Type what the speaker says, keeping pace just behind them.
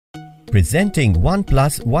Presenting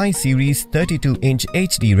OnePlus Y Series 32-inch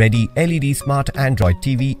HD-ready LED Smart Android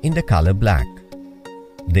TV in the color black.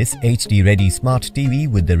 This HD-ready Smart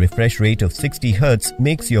TV with the refresh rate of 60 Hz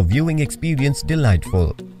makes your viewing experience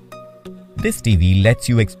delightful. This TV lets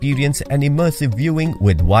you experience an immersive viewing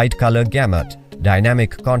with wide color gamut,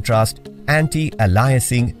 dynamic contrast,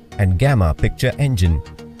 anti-aliasing and gamma picture engine.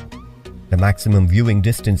 The maximum viewing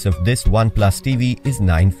distance of this OnePlus TV is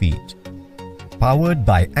 9 feet. Powered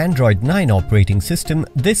by Android 9 operating system,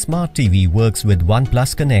 this smart TV works with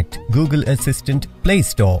OnePlus Connect, Google Assistant, Play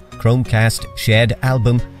Store, Chromecast, Shared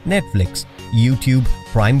Album, Netflix, YouTube,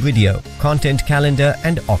 Prime Video, Content Calendar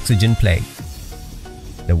and OxygenPlay.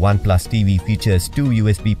 The OnePlus TV features 2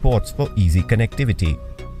 USB ports for easy connectivity.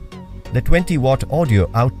 The 20-watt audio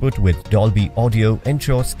output with Dolby audio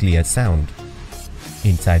ensures clear sound.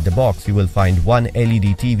 Inside the box you will find one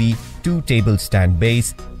LED TV, 2 table stand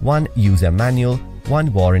base, 1 user manual,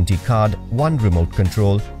 1 warranty card, 1 remote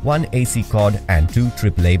control, 1 AC cord and 2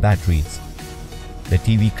 AAA batteries. The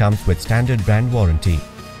TV comes with standard brand warranty.